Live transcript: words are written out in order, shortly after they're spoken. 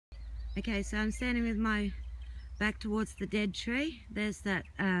Okay, so I'm standing with my back towards the dead tree. There's that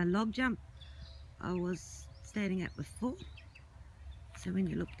log jump I was standing at before. So when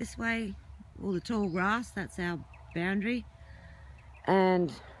you look this way, all the tall grass, that's our boundary.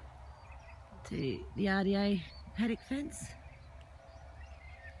 And to the RDA paddock fence.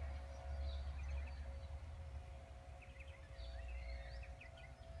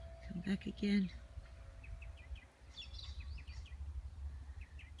 Come back again.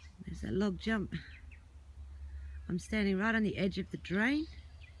 There's that log jump. I'm standing right on the edge of the drain.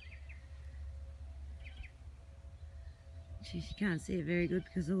 Geez, you can't see it very good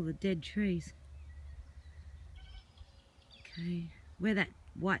because of all the dead trees. Okay, where that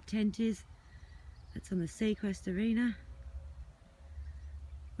white tent is, that's on the Seaquest Arena.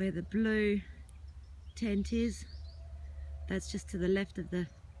 Where the blue tent is, that's just to the left of the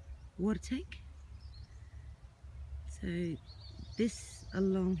water tank. So this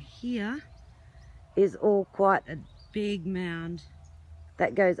along here is all quite a big mound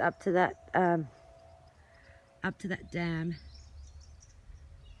that goes up to that dam.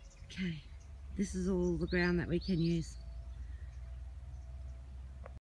 Okay, this is all the ground that we can use.